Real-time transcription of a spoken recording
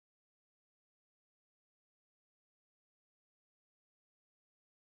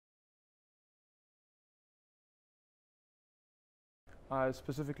I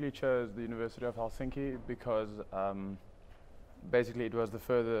specifically chose the University of Helsinki because basically it was the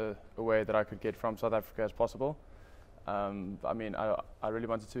further away that I could get from South Africa as possible. I really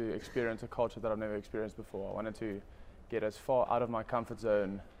wanted to experience a culture that I've never experienced before. I wanted to get as far out of my comfort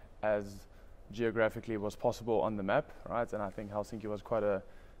zone as geographically was possible on the map, right? And I think Helsinki was quite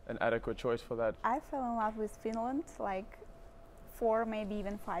an adequate choice for that. I fell in love with Finland like 4, maybe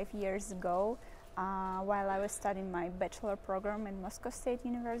even 5 years ago while I was studying my bachelor program in Moscow State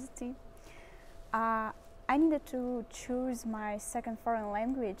University. I needed to choose my second foreign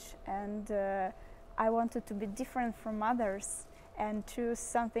language, and I wanted to be different from others and choose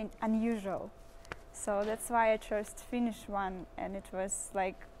something unusual. So that's why I chose the Finnish one, and it was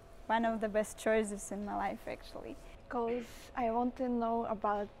like one of the best choices in my life actually. Because I want to know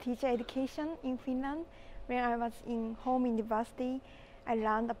about teacher education in Finland. When I was in home university, I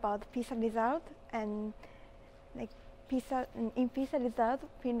learned about PISA result, and in PISA result,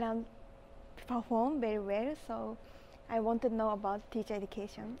 Finland performed very well. So I want to know about teacher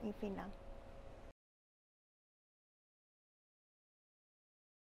education in Finland.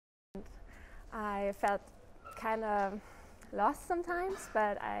 I felt kind of lost sometimes,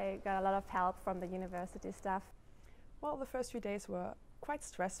 but I got a lot of help from the university staff. Well, the first few days were quite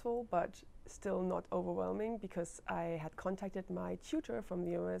stressful, but still not overwhelming, because I had contacted my tutor from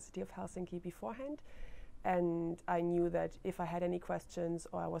the University of Helsinki beforehand, and I knew that if I had any questions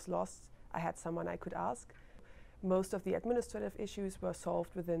or I was lost, I had someone I could ask. Most of the administrative issues were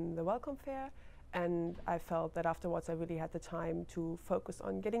solved within the welcome fair, and I felt that afterwards I really had the time to focus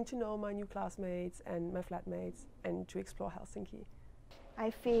on getting to know my new classmates and my flatmates and to explore Helsinki.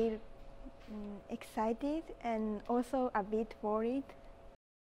 I feel excited and also a bit worried.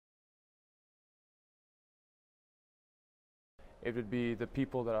 It would be the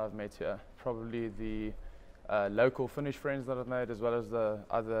people that I've met here, probably the local Finnish friends that I've made, as well as the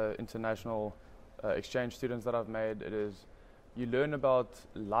other international exchange students that I've made. You learn about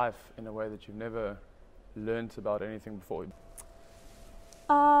life in a way that you've never learned about anything before.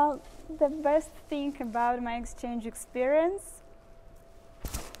 The best thing about my exchange experience,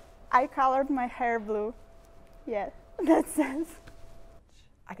 I colored my hair blue. Yeah, that's it.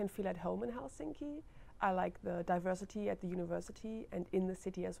 I can feel at home in Helsinki. I like the diversity at the university and in the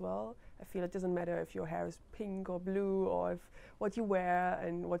city as well. I feel it doesn't matter if your hair is pink or blue, or if what you wear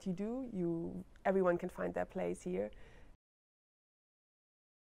and what you do, everyone can find their place here.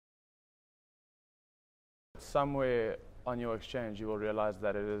 Somewhere on your exchange you will realize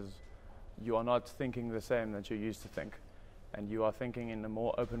that you are not thinking the same that you used to think, and you are thinking in a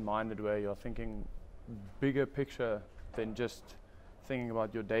more open-minded way. You're thinking bigger picture than just thinking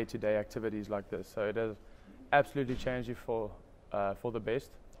about your day-to-day activities like this. So it has absolutely changed you for the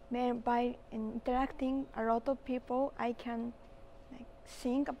best. By interacting a lot of people, I can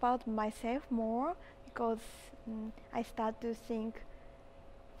think about myself more, because I start to think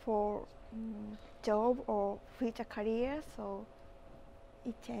for job or future career, so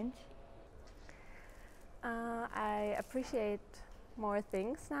it changed. I appreciate more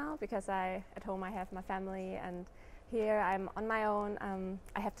things now, because at home I have my family, and here I'm on my own.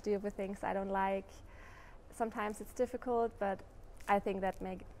 I have to deal with things I don't like. Sometimes it's difficult, but I think that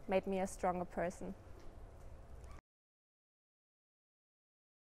made me a stronger person.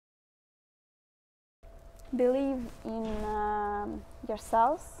 Believe in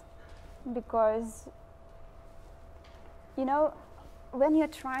yourselves, because when you're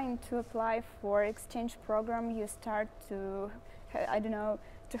trying to apply for exchange program, you start to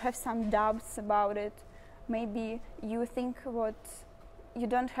to have some doubts about it. Maybe you think you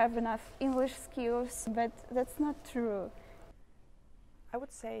don't have enough English skills, but that's not true. I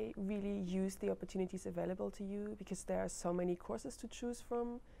would say really use the opportunities available to you, because there are so many courses to choose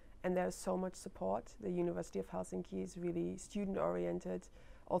from, and there's so much support. The University of Helsinki is really student-oriented.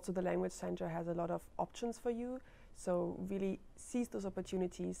 Also, the Language Center has a lot of options for you. So really seize those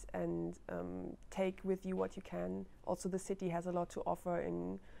opportunities and take with you what you can. Also, the city has a lot to offer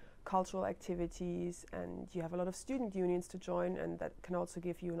in cultural activities, and you have a lot of student unions to join, and that can also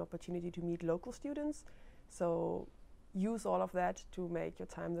give you an opportunity to meet local students. So use all of that to make your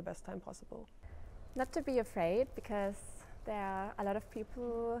time the best time possible. Not to be afraid, because there are a lot of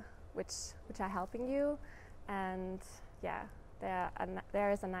people which are helping you, and yeah,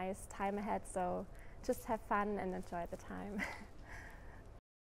 there is a nice time ahead, so just have fun and enjoy the time.